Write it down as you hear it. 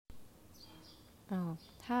Oh,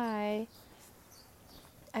 hi.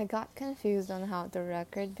 I got confused on how to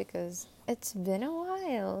record because it's been a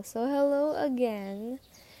while. So hello again.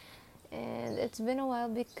 And it's been a while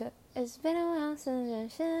because it's been a while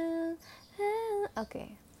since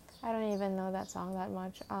okay. I don't even know that song that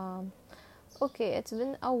much. Okay, it's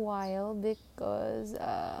been a while because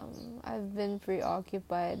I've been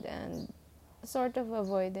preoccupied and sort of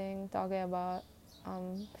avoiding talking about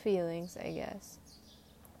feelings, I guess.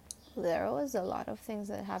 There was a lot of things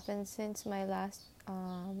that happened since my last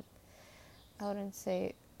I wouldn't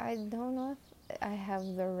say, I don't know if I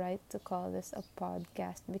have the right to call this a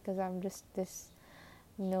podcast because I'm just this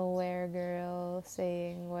nowhere girl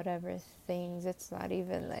saying whatever things. It's not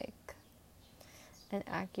even like an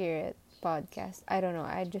accurate podcast. I don't know.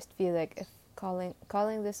 I just feel like if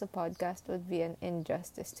calling this a podcast would be an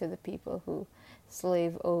injustice to the people who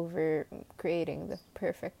slave over creating the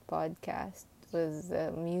perfect podcast with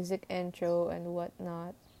the music intro and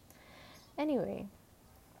whatnot. Anyway,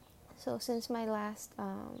 so since my last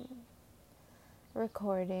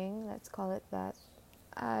recording, let's call it that,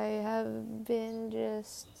 I have been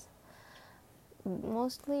just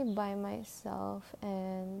mostly by myself,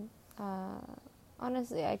 and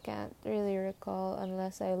honestly, I can't really recall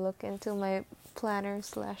unless I look into my planner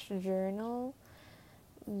slash journal.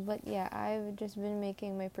 But yeah, I've just been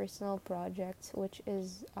making my personal projects, which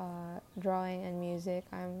is drawing and music.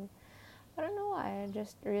 I don't know why, I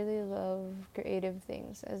just really love creative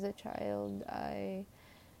things. As a child, I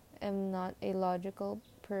am not a logical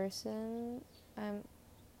person. I'm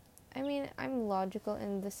I'm logical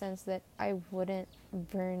in the sense that I wouldn't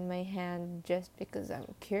burn my hand just because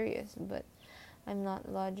I'm curious, but I'm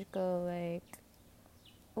not logical like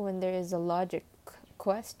when there is a logic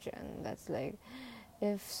question that's like,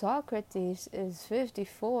 if Socrates is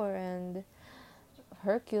 54 and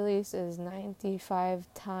Hercules is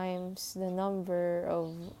 95 times the number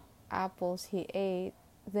of apples he ate,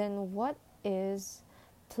 then what is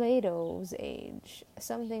Plato's age?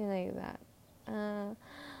 Something like that.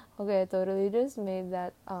 Okay, I totally just made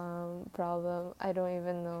that problem. I don't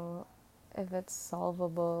even know if it's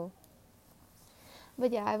solvable.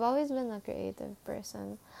 But yeah, I've always been a creative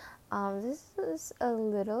person. This is a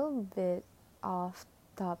little bit off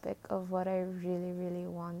topic of what I really, really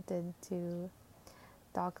wanted to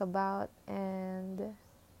talk about. And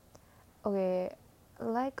okay,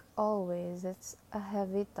 like always, it's a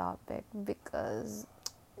heavy topic because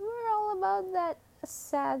we're all about that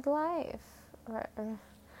sad life.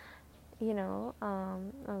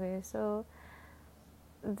 Okay, so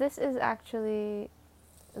this is actually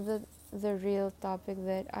the real topic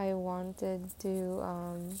that I wanted to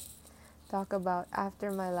talk about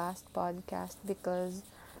after my last podcast because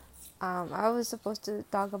I was supposed to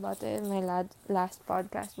talk about it in my last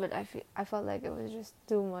podcast, but I felt like it was just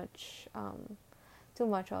too much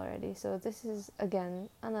already. So this is again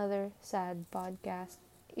another sad podcast.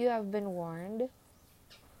 You have been warned.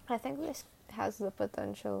 I think this has the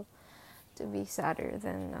potential to be sadder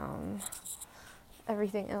than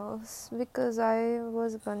everything else because I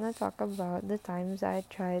was gonna talk about the times I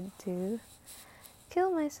tried to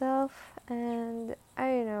kill myself, and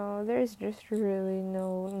I know there's just really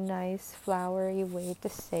no nice flowery way to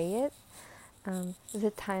say it.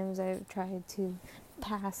 The times I've tried to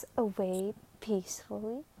pass away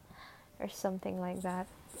peacefully or something like that.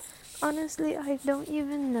 Honestly, I don't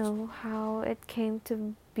even know how it came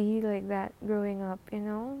to be like that growing up, you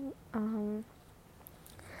know?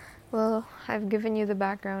 Well, I've given you the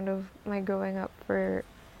background of my growing up for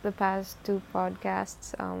the past two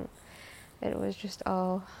podcasts. It was just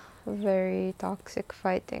all very toxic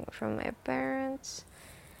fighting from my parents.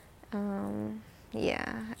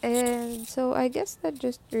 Yeah, and so I guess that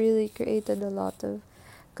just really created a lot of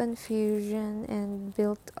confusion and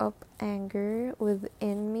built up anger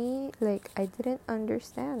within me. Like, I didn't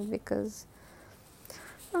understand because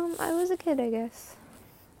I was a kid, I guess.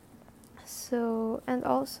 So, and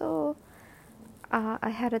also, I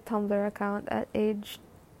had a Tumblr account at age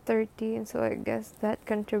 13, so I guess that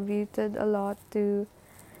contributed a lot to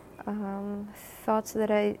thoughts that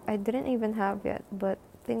I didn't even have yet, but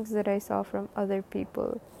things that I saw from other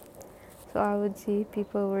people. So I would see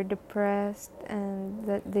people were depressed and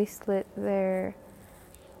that they slit their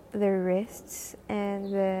wrists,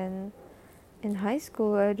 and then in high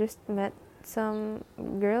school I just met some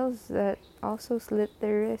girls that also slit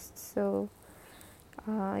their wrists. So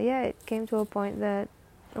yeah, it came to a point that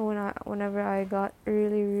whenever I got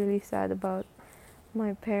really really sad about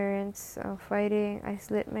my parents fighting, I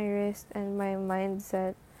slit my wrist, and my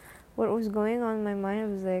mindset, what was going on in my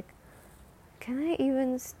mind was like, can I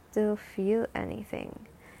even still feel anything?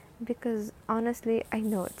 because honestly, I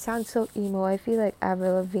know it sounds so emo. I feel like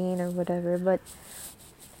Avril Lavigne or whatever, but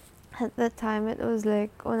at the time it was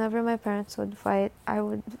like whenever my parents would fight, I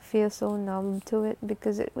would feel so numb to it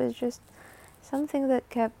because it was just something that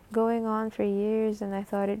kept going on for years, and I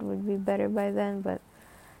thought it would be better by then, but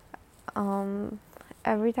um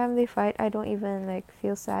every time they fight, I don't even like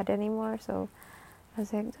feel sad anymore. So I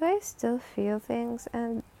was like, do I still feel things?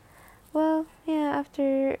 And well, yeah,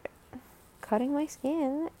 after cutting my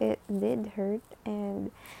skin, it did hurt,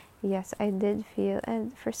 and yes, I did feel,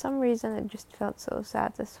 and for some reason it just felt so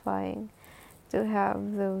satisfying to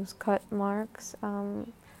have those cut marks.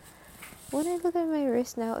 When I look at my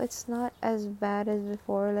wrist now, it's not as bad as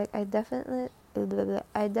before. Like I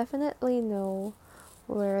definitely know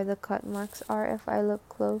where the cut marks are if I look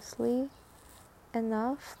closely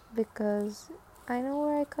enough, because I know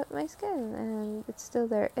where I cut my skin and it's still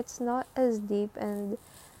there. It's not as deep and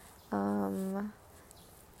um,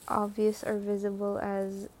 obvious or visible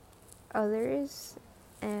as others,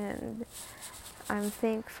 and I'm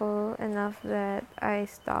thankful enough that I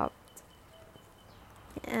stopped.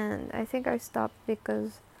 And I think I stopped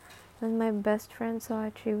because when my best friend saw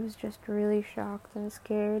it, she was just really shocked and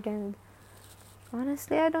scared, and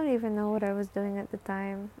honestly, I don't even know what I was doing at the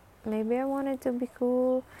time. Maybe I wanted to be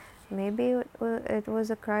cool. Maybe it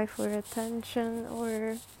was a cry for attention,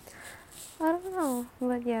 or I don't know.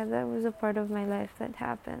 But yeah, that was a part of my life that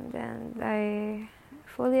happened, and I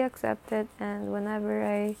fully accept it. And whenever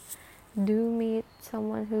I do meet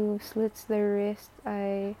someone who slits their wrist,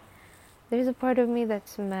 there's a part of me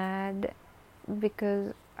that's mad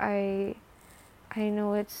because I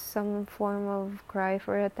know it's some form of cry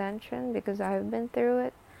for attention because I've been through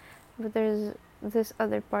it. But there's this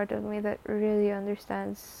other part of me that really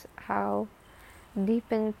understands how deep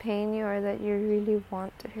in pain you are, that you really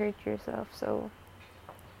want to hurt yourself. So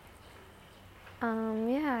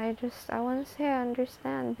yeah, I want to say I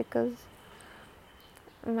understand, because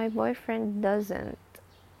my boyfriend doesn't.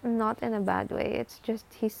 Not in a bad way. It's just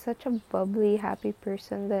he's such a bubbly, happy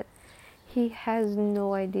person that he has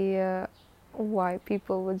no idea why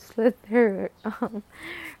people would slit their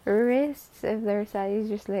wrists if they're sad. He's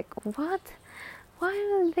just like, what? Why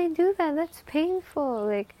would they do that? That's painful.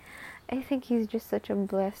 Like, I think he's just such a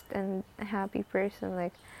blessed and happy person.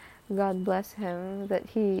 Like, God bless him that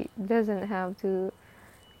he doesn't have to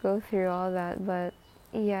go through all that. But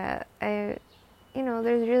yeah,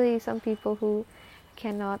 there's really some people who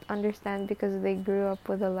cannot understand because they grew up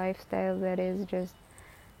with a lifestyle that is just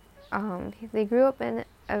they grew up in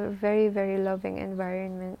a very, very loving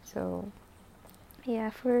environment. So yeah,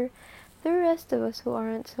 for the rest of us who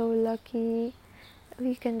aren't so lucky,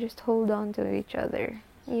 we can just hold on to each other.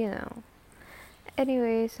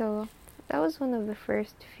 Anyway, so that was one of the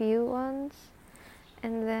first few ones,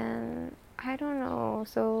 and then I don't know.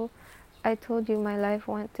 So I told you my life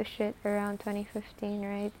went to shit around 2015,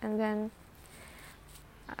 right? And then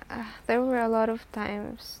there were a lot of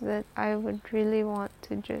times that I would really want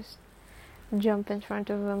to just jump in front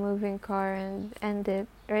of a moving car and end it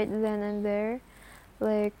right then and there.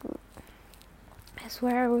 Like, I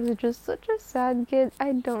swear I was just such a sad kid.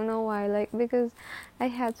 I don't know why. Like, because I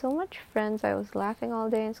had so much friends. I was laughing all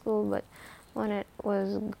day in school, but when it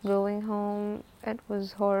was going home, it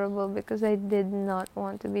was horrible because I did not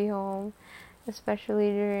want to be home,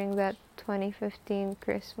 especially during that 2015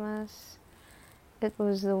 Christmas. It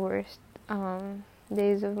was the worst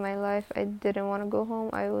days of my life. I didn't want to go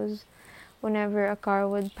home. Whenever a car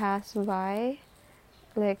would pass by,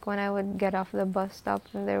 like when I would get off the bus stop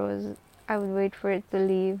and I would wait for it to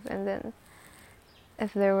leave, and then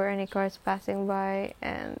if there were any cars passing by,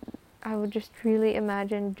 and I would just really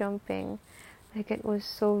imagine jumping. Like, it was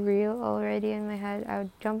so real already in my head. I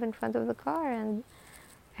would jump in front of the car and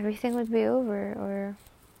everything would be over. Or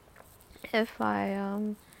if I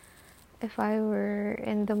were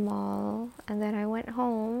in the mall and then I went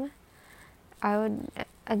home, I would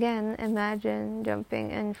again imagine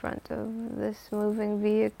jumping in front of this moving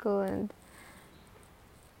vehicle, and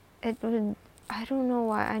it would, I don't know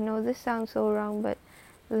why. I know this sounds so wrong, but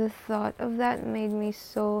the thought of that made me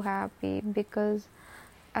so happy, because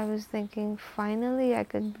I was thinking finally I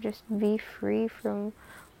could just be free from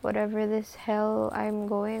whatever this hell I'm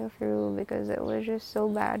going through, because it was just so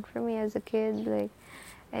bad for me as a kid. Like,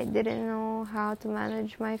 I didn't know how to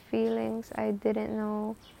manage my feelings. I didn't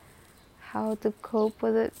know how to cope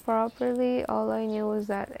with it properly. All I knew was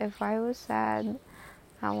that if I was sad,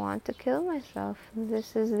 I want to kill myself.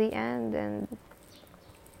 This is the end. And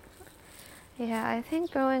yeah, I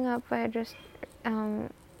think growing up, I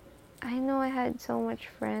know I had so much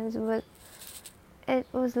friends, but it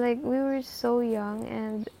was like we were so young,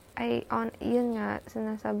 and yun nga,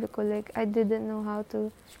 sinasabi ko, like, I didn't know how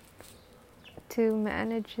to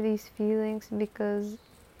manage these feelings because,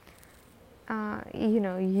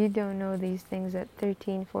 you don't know these things at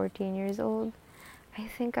 13, 14 years old. I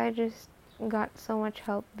think I just got so much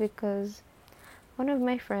help because one of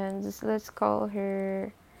my friends, let's call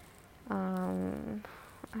her,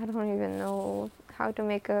 I don't even know how to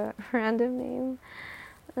make a random name.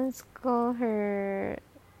 Let's call her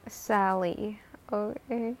Sally.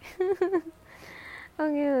 Okay.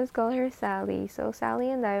 Okay, let's call her Sally. So Sally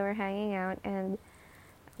and I were hanging out, and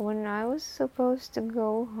when I was supposed to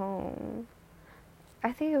go home,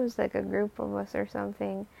 I think it was like a group of us or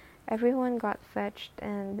something. Everyone got fetched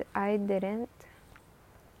and I didn't.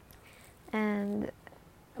 And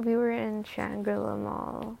we were in Shangri-La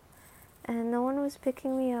Mall and no one was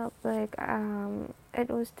picking me up. Like, it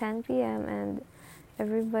was 10 p.m. and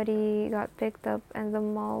everybody got picked up and the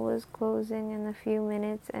mall was closing in a few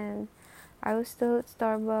minutes, and I was still at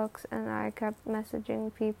Starbucks and I kept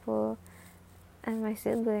messaging people and my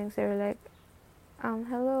siblings. They were like,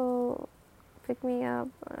 hello, pick me up.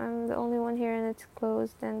 I'm the only one here and it's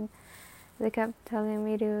closed. And they kept telling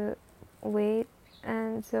me to wait.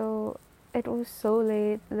 And so it was so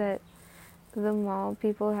late that the mall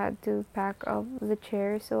people had to pack up the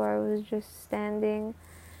chairs. So I was just standing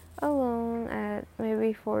alone at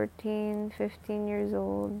maybe 14, 15 years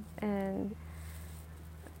old. And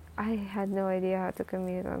I had no idea how to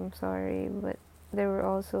commute. I'm sorry. But there were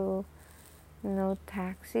also no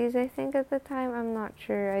taxis, I think, at the time. I'm not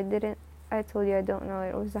sure. I told you I don't know.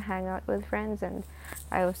 It was a hangout with friends and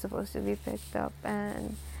I was supposed to be picked up.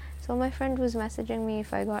 And so my friend was messaging me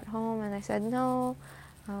if I got home, and I said no,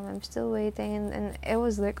 I'm still waiting. And it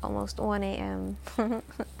was like almost 1 a.m.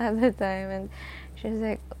 at the time. And she was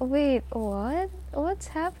like, wait, what? What's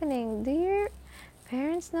happening? Do your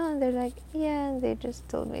parents know? And they're like, yeah, and they just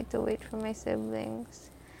told me to wait for my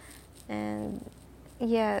siblings. And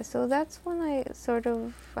yeah, so that's when I sort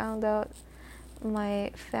of found out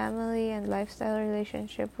my family and lifestyle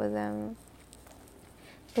relationship with them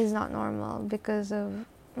is not normal because of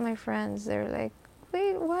my friends. They're like,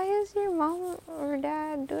 wait, why is your mom or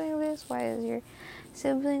dad doing this? Why is your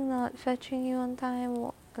sibling not fetching you on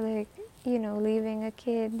time? Like, leaving a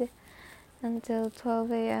kid until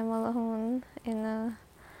 12 a.m. alone in a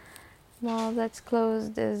mall that's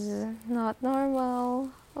closed is not normal.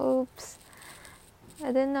 Oops. I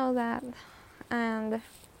didn't know that. And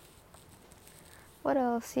what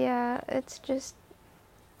else? Yeah, it's just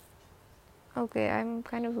okay. I'm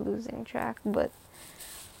kind of losing track, but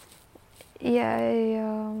yeah,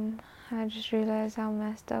 I just realized how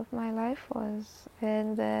messed up my life was,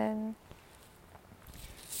 and then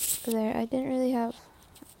I didn't really have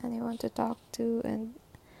anyone to talk to and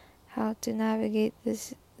how to navigate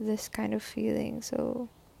this kind of feeling. So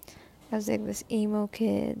I was like this emo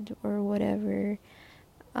kid or whatever.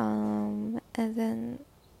 And then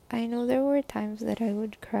I know there were times that I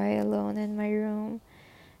would cry alone in my room,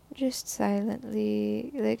 just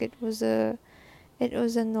silently. Like it was a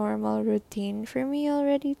normal routine for me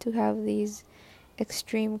already to have these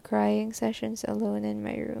extreme crying sessions alone in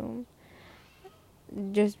my room,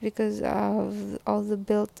 just because of all the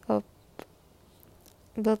built up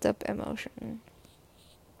emotion.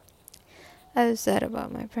 I was sad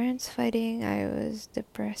about my parents fighting. I was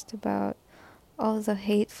depressed about all the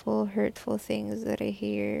hateful, hurtful things that I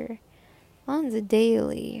hear on the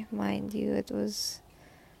daily, mind you. It was,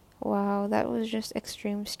 wow, that was just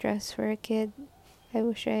extreme stress for a kid. I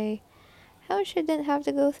wish I didn't have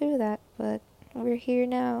to go through that, but we're here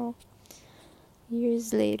now,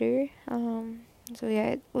 years later. So yeah,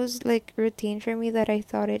 it was like routine for me that I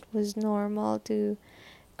thought it was normal to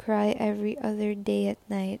cry every other day at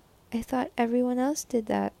night. I thought everyone else did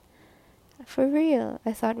that. For real.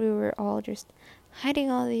 I thought we were all just hiding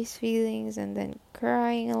all these feelings and then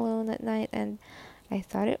crying alone at night, and I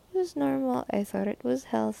thought it was normal. I thought it was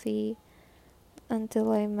healthy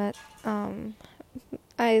until I met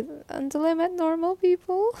normal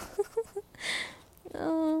people.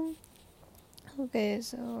 um okay,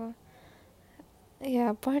 so yeah,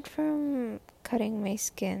 apart from cutting my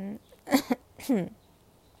skin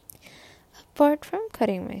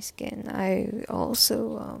I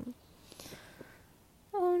also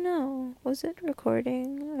oh no, was it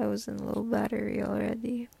recording? I was in low battery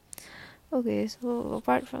already. Okay, so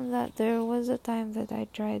apart from that, there was a time that I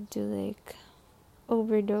tried to like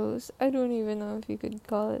overdose. I don't even know if you could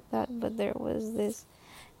call it that, but there was this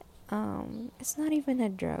it's not even a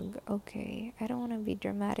drug, okay? I don't want to be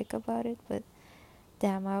dramatic about it, but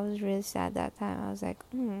damn, I was really sad that time. I was like,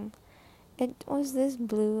 it was this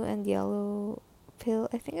blue and yellow pill.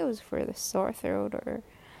 I think it was for the sore throat or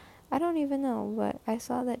I don't even know, but I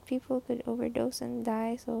saw that people could overdose and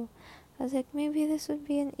die, so I was like, maybe this would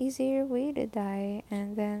be an easier way to die.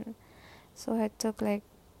 And then, so I took like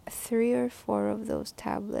 3 or 4 of those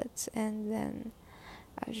tablets, and then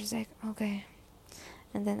I was just like, okay.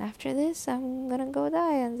 And then after this, I'm gonna go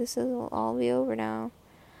die, and this will all be over now.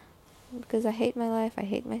 Because I hate my life, I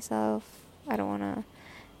hate myself, I don't wanna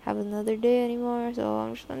have another day anymore, so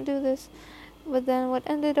I'm just gonna do this. But then what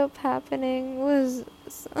ended up happening was,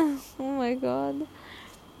 oh my god.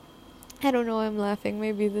 I don't know, I'm laughing.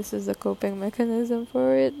 Maybe this is a coping mechanism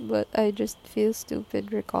for it, but I just feel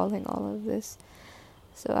stupid recalling all of this.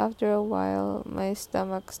 So after a while, my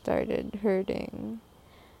stomach started hurting,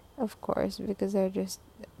 of course, because I just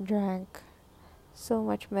drank so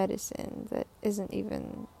much medicine that isn't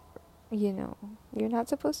even, you're not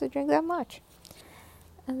supposed to drink that much.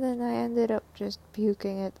 And then I ended up just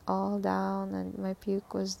puking it all down, and my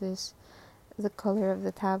puke was the color of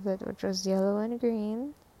the tablet, which was yellow and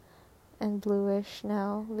green and bluish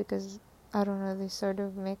now, because I don't know, they sort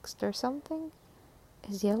of mixed or something.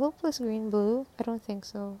 Is yellow plus green blue? I don't think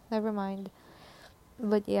so. Never mind.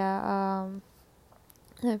 But yeah,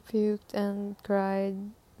 I puked and cried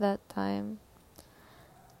that time.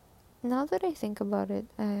 Now that I think about it,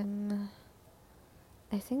 I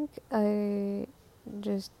think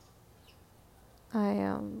just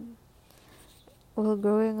I well,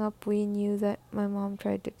 growing up, we knew that my mom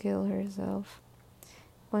tried to kill herself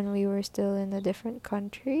when we were still in a different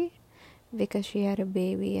country, because she had a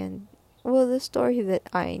baby. And well, the story that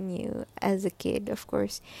I knew as a kid, of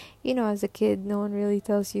course, as a kid, no one really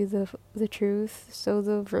tells you the truth. So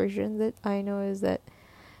the version that I know is that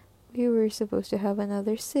we were supposed to have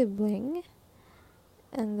another sibling,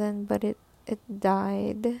 and then but it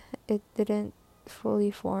died. It didn't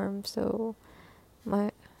fully form. So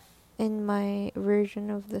my in my version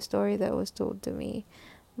of the story that was told to me,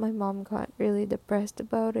 my mom got really depressed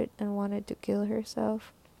about it and wanted to kill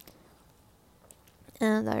herself.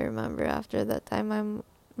 And I remember after that time,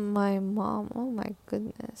 my mom, oh my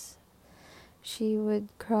goodness, she would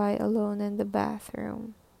cry alone in the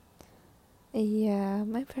bathroom. Yeah,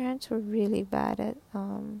 my parents were really bad at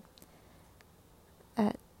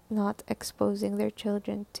not exposing their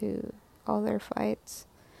children to all their fights.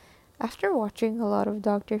 After watching a lot of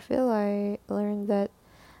Dr. Phil, I learned that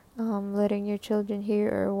letting your children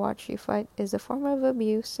hear or watch you fight is a form of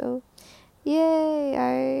abuse. So,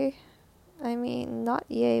 yay! I mean, not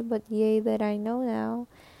yay, but yay that I know now,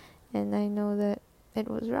 and I know that it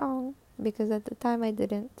was wrong, because at the time I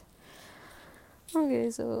didn't. Okay,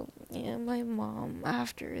 so yeah, my mom,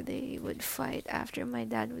 after they would fight, after my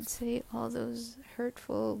dad would say all those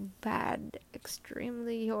hurtful, bad,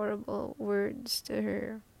 extremely horrible words to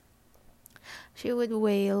her, she would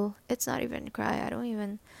wail. It's not even cry.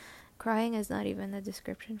 Crying is not even a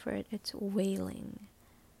description for it. It's wailing.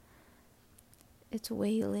 It's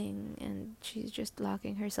wailing, and she's just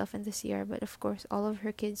locking herself in the CR. But of course, all of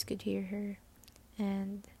her kids could hear her,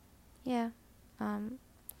 and yeah.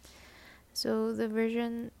 So the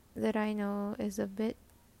version that I know is a bit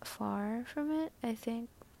far from it. I think,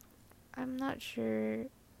 I'm not sure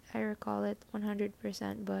I recall it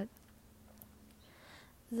 100%, but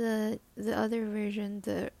the other version,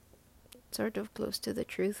 the sort of close to the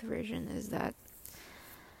truth version, is that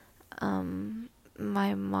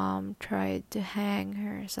my mom tried to hang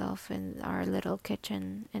herself in our little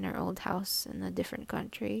kitchen in our old house in a different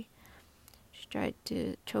country. She tried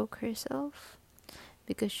to choke herself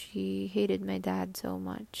because she hated my dad so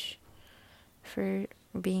much for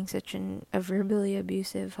being such a verbally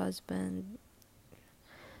abusive husband,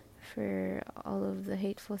 for all of the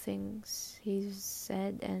hateful things he's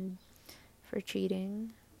said, and for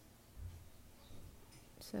cheating.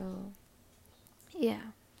 So, yeah.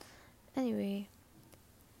 Anyway,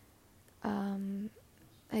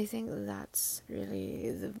 I think that's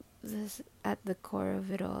really this at the core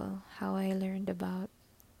of it all. How I learned about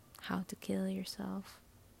how to kill yourself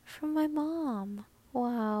from my mom.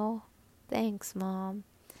 Wow, thanks, mom.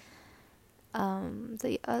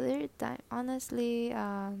 The other time, honestly,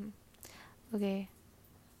 okay.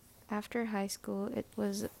 After high school, it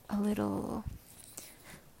was a little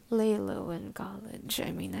lay low in college.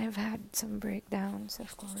 I mean, I've had some breakdowns,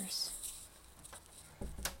 of course.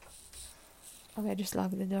 Okay, just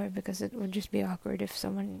lock the door because it would just be awkward if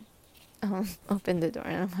someone opened the door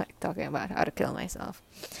and I'm like talking about how to kill myself.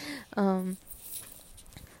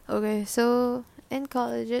 Okay, so in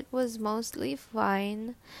college it was mostly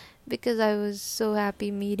fine because I was so happy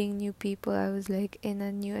meeting new people. I was like in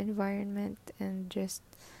a new environment and just,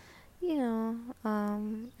 in a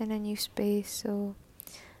new space. So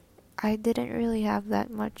I didn't really have that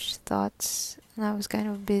much thoughts, and I was kind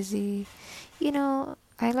of busy.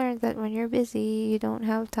 I learned that when you're busy, you don't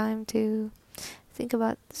have time to think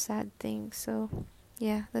about sad things. So,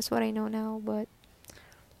 yeah, that's what I know now. But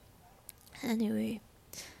anyway,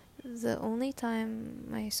 the only time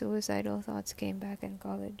my suicidal thoughts came back in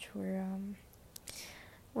college were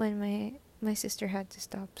when my sister had to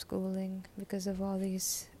stop schooling because of all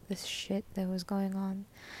this shit that was going on,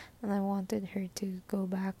 and I wanted her to go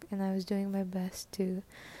back, and I was doing my best to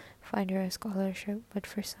find her a scholarship, but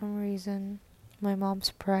for some reason my mom's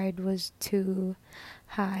pride was too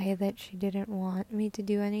high that she didn't want me to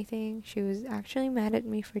do anything. She was actually mad at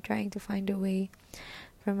me for trying to find a way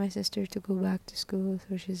for my sister to go back to school.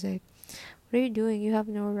 So she's like, "What are you doing? You have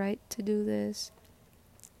no right to do this."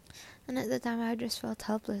 And at the time, I just felt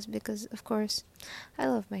helpless because, of course, I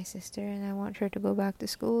love my sister and I want her to go back to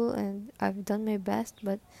school, and I've done my best,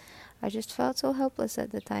 but I just felt so helpless at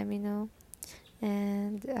the time.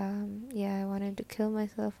 And yeah, I wanted to kill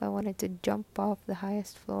myself. I wanted to jump off the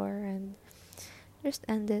highest floor and just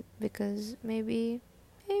end it because maybe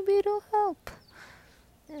it'll help.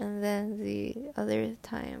 And then the other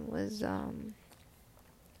time was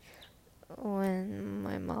when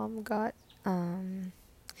my mom got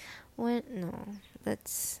when no,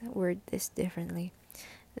 let's word this differently.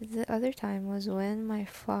 The other time was when my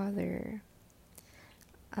father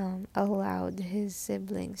allowed his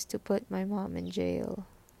siblings to put my mom in jail.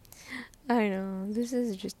 I know, this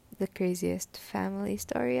is just the craziest family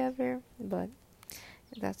story ever, but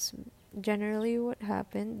that's generally what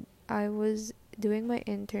happened. I was doing my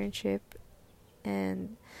internship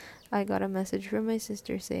and I got a message from my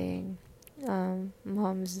sister saying,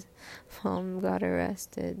 mom's mom got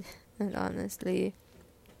arrested. And honestly,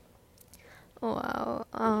 wow,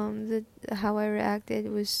 how I reacted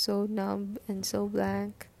was so numb and so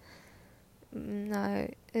blank.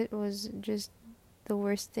 It was just the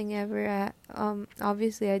worst thing ever.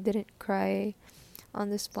 Obviously I didn't cry on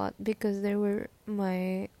the spot because there were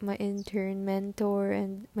my intern mentor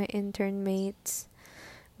and my intern mates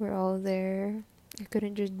were all there. I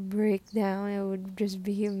couldn't just break down. It would just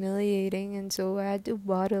be humiliating, and so I had to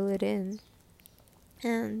bottle it in.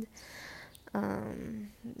 And um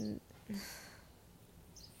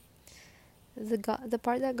the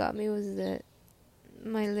part that got me was that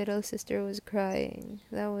my little sister was crying.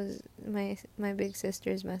 That was my big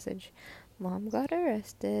sister's message. Mom got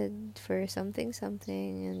arrested for something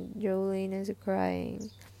something, and Jolene is crying.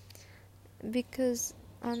 Because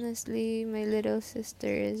honestly, my little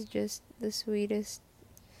sister is just the sweetest,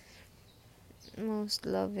 most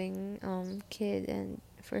loving kid, and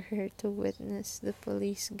for her to witness the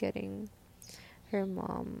police getting her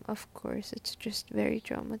mom, of course, it's just very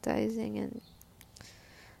traumatizing, and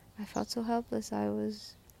I felt so helpless. I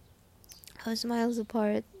was miles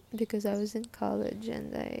apart because I was in college,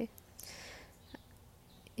 and I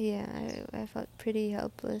felt pretty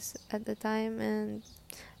helpless at the time. And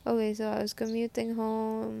okay, so I was commuting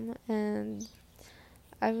home and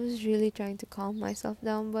I was really trying to calm myself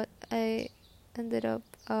down, but I ended up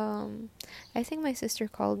I think my sister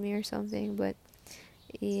called me or something, but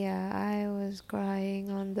yeah, I was crying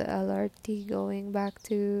on the LRT going back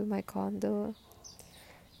to my condo.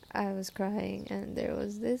 I was crying, and there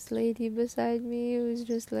was this lady beside me who was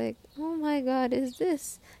just like, "Oh my god, is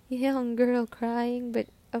this young girl crying?" But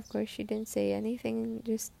of course, she didn't say anything,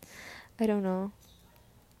 just, I don't know.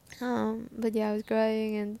 But yeah, I was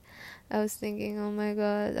crying, and I was thinking, "Oh my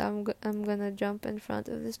god, I'm gonna jump in front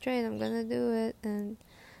of this train, I'm gonna do it." And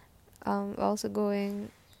also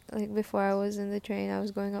going, like, before I was in the train, I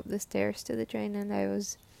was going up the stairs to the train, and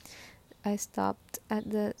I stopped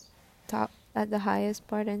at the top, at the highest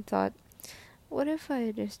part, and thought, what if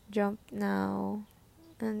I just jump now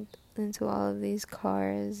and into all of these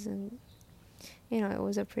cars? And it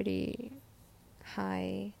was a pretty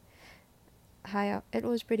high up, it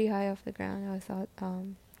was pretty high off the ground. I thought,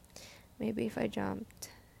 maybe if I jumped,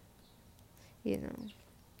 you know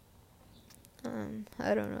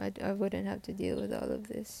I don't know, I wouldn't have to deal with all of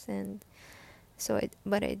this. And so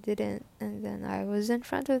but I didn't. And then I was in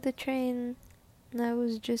front of the train, and I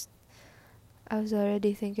was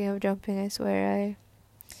already thinking of jumping. I swear,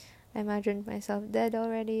 I imagined myself dead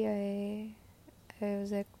already. I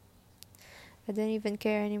was like, I didn't even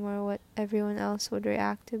care anymore what everyone else would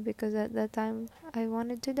react to, because at that time I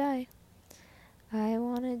wanted to die. I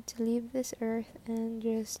wanted to leave this earth and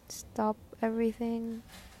just stop everything.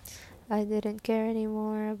 I didn't care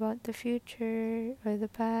anymore about the future or the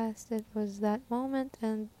past. It was that moment,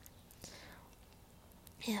 and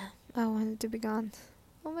yeah, I wanted to be gone.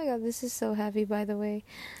 Oh my god, this is so heavy, by the way.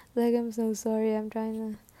 Like, I'm so sorry. I'm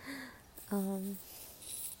trying to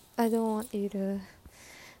I don't want you to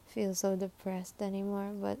feel so depressed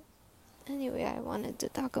anymore. But anyway, I wanted to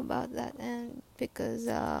talk about that, and because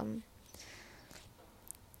yeah,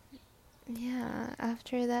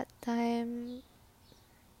 after that time,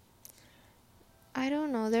 I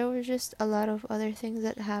don't know, there were just a lot of other things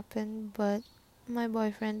that happened, but my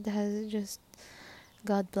boyfriend has just,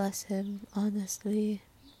 God bless him, honestly.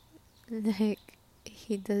 Like,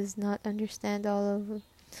 he does not understand all of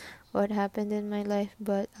what happened in my life,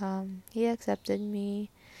 but he accepted me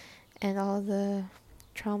and all the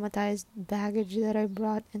traumatized baggage that I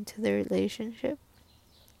brought into the relationship.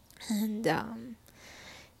 And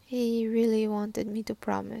he really wanted me to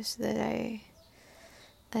promise that I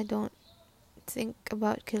don't think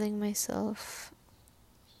about killing myself.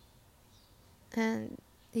 And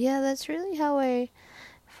yeah, that's really how I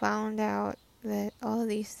found out that all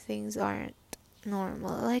these things aren't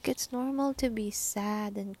normal. Like, it's normal to be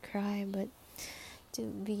sad and cry, but to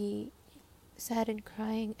be sad and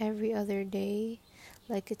crying every other day,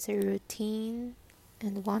 like it's a routine,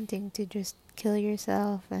 and wanting to just kill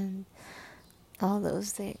yourself and all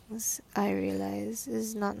those things, I realize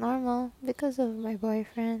is not normal because of my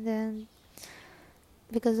boyfriend and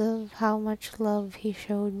because of how much love he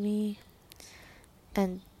showed me.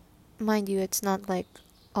 And mind you, it's not like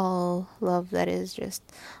all love that is just,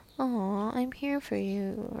 oh, I'm here for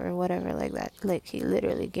you, or whatever like that. Like, he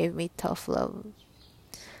literally gave me tough love.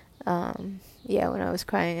 Yeah, when I was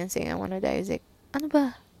crying and saying I want to die, he's like, ano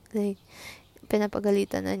ba? Like,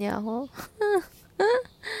 pinapagalitan na niya ako.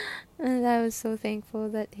 And I was so thankful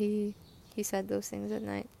that he said those things at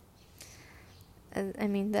night. I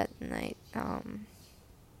mean, that night.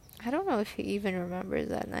 I don't know if he even remembers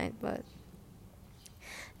that night, but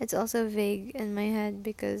it's also vague in my head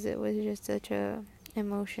because it was just such a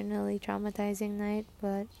emotionally traumatizing night.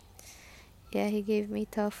 But yeah, he gave me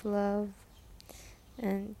tough love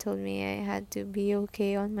and told me I had to be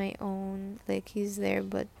okay on my own. Like, he's there,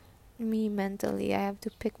 but me mentally, I have to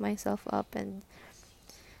pick myself up and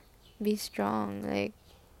be strong. Like,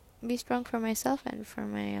 be strong for myself and for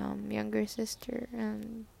my younger sister.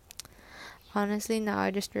 And honestly, now I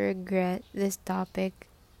just regret this topic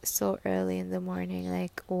so early in the morning.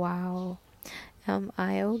 Like, wow, am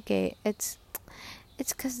I okay? It's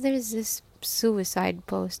because there's this suicide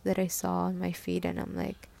post that I saw on my feed, and I'm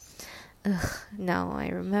like, ugh, now I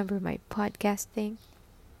remember my podcasting.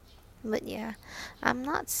 But yeah, I'm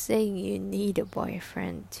not saying you need a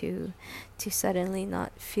boyfriend to suddenly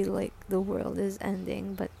not feel like the world is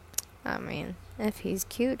ending, but I mean, if he's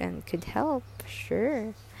cute and could help,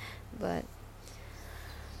 sure. But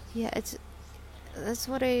yeah, that's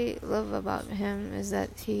what I love about him, is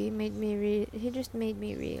that he just made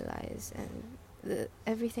me realize, and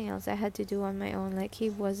everything else I had to do on my own. Like, he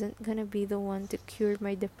wasn't gonna be the one to cure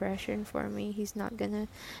my depression for me. He's not gonna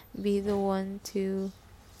be the one to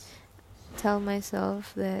tell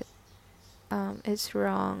myself that it's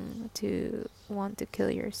wrong to want to kill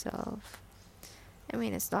yourself. I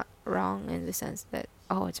mean, it's not wrong in the sense that,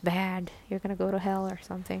 oh, it's bad, you're gonna go to hell or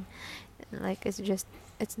something. Like, it's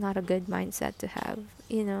not a good mindset to have,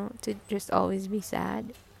 to just always be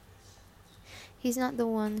sad. He's not the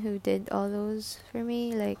one who did all those for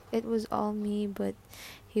me. Like, it was all me, but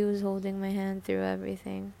he was holding my hand through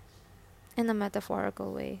everything in a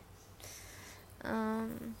metaphorical way.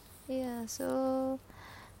 Yeah, so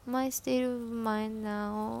my state of mind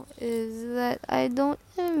now is that I don't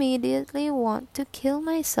immediately want to kill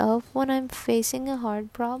myself when I'm facing a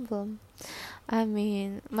hard problem. I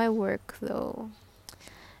mean, my work though.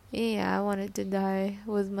 Yeah, I wanted to die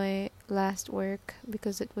with my last work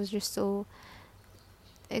because it was just so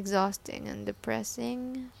exhausting and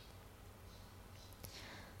depressing.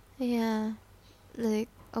 Yeah, like,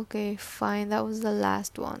 okay, fine, that was the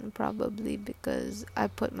last one, probably because I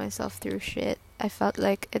put myself through shit. I felt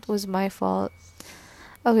like it was my fault.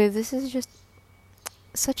 Okay, this is just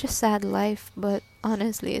such a sad life, but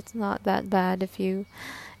honestly, it's not that bad if you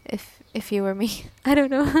were me. I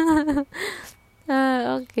don't know.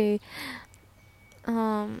 Okay.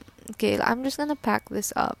 Okay, I'm just gonna pack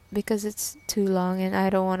this up because it's too long and I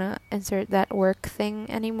don't wanna insert that work thing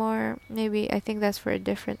anymore. Maybe I think that's for a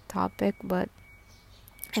different topic, but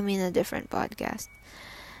I mean a different podcast.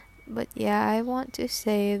 But yeah, I want to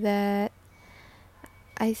say that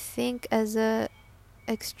I think as a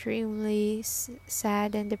extremely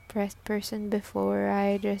sad and depressed person before,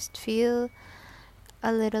 I just feel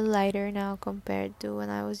a little lighter now compared to when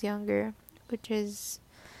I was younger, which is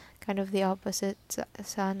kind of the opposite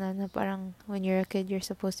sana, na parang when you're a kid you're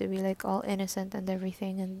supposed to be like all innocent and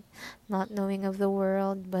everything and not knowing of the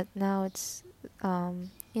world, but now it's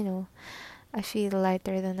I feel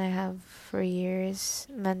lighter than I have for years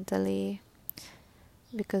mentally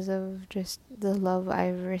because of just the love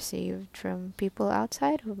I've received from people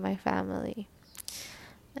outside of my family.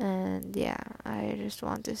 And yeah, I just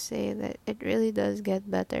want to say that it really does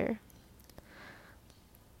get better.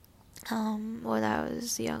 When I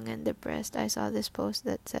was young and depressed, I saw this post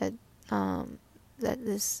that said that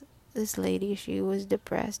this lady, she was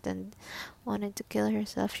depressed and wanted to kill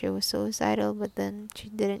herself. She was suicidal, but then she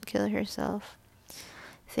didn't kill herself,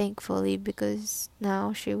 thankfully, because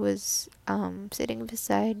now she was sitting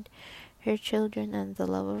beside her children and the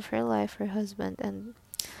love of her life, her husband. And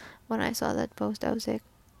when I saw that post, I was like,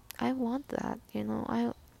 I want that.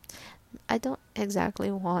 I don't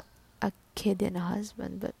exactly want a kid and a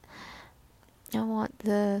husband, but I want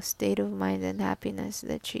the state of mind and happiness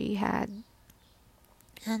that she had.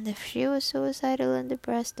 And if she was suicidal and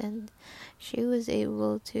depressed and she was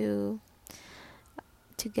able to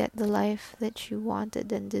get the life that she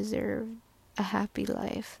wanted and deserved, a happy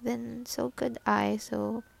life, then so could I.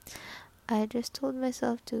 So I just told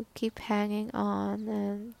myself to keep hanging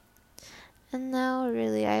on. And now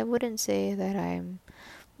really I wouldn't say that I'm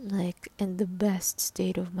like in the best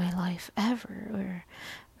state of my life ever,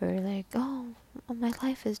 or like, oh, my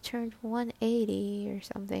life has turned 180 or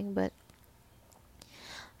something, but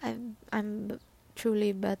I'm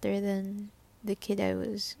truly better than the kid I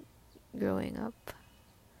was growing up.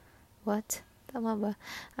 What? Tama ba?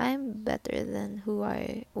 I'm better than who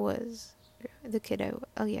I was. The kid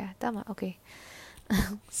oh yeah, tama. Okay.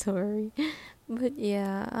 Sorry. But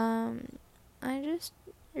yeah, I just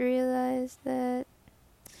realized that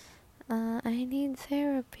I need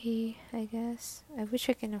therapy, I guess. I wish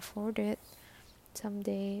I can afford it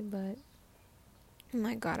someday, but oh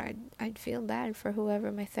my god, I'd feel bad for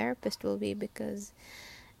whoever my therapist will be, because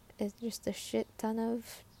it's just a shit ton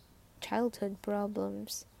of childhood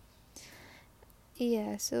problems.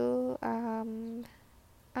 Yeah, so I'm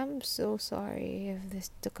so sorry if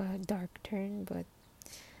this took a dark turn, but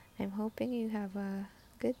I'm hoping you have a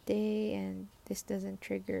good day and this doesn't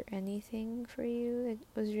trigger anything for you. It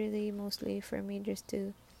was really mostly for me just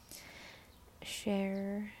to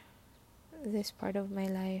share this part of my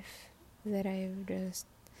life that I've just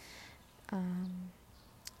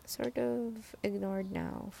sort of ignored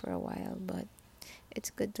now for a while, but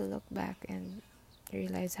it's good to look back and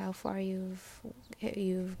realize how far you've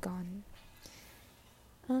gone.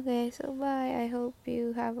 Okay, so bye. I hope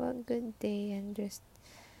you have a good day and just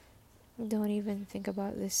don't even think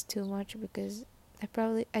about this too much, because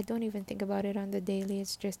I don't even think about it on the daily.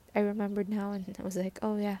 It's just I remembered now and I was like,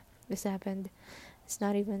 oh yeah, this happened. It's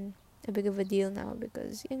not even a big of a deal now,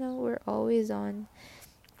 because we're always in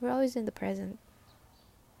the present.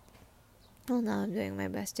 Well, now I'm doing my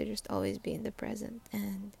best to just always be in the present,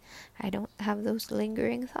 and I don't have those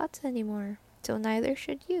lingering thoughts anymore. So neither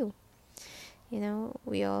should you.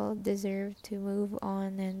 We all deserve to move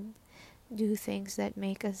on and do things that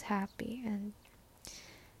make us happy, and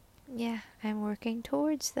yeah, I'm working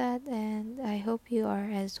towards that, and I hope you are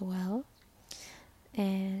as well.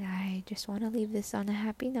 And I just want to leave this on a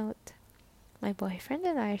happy note. My boyfriend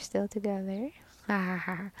and I are still together.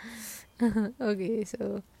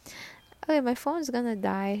 Okay, my phone's gonna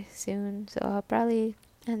die soon, so I'll probably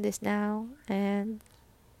end this now. And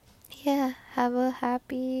yeah, have a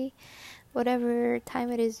happy whatever time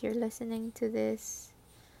it is you're listening to this.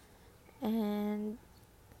 And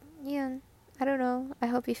yeah, I don't know. I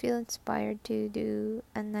hope you feel inspired to do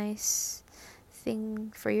a nice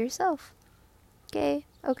thing for yourself.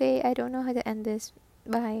 Okay, I don't know how to end this.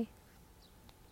 Bye.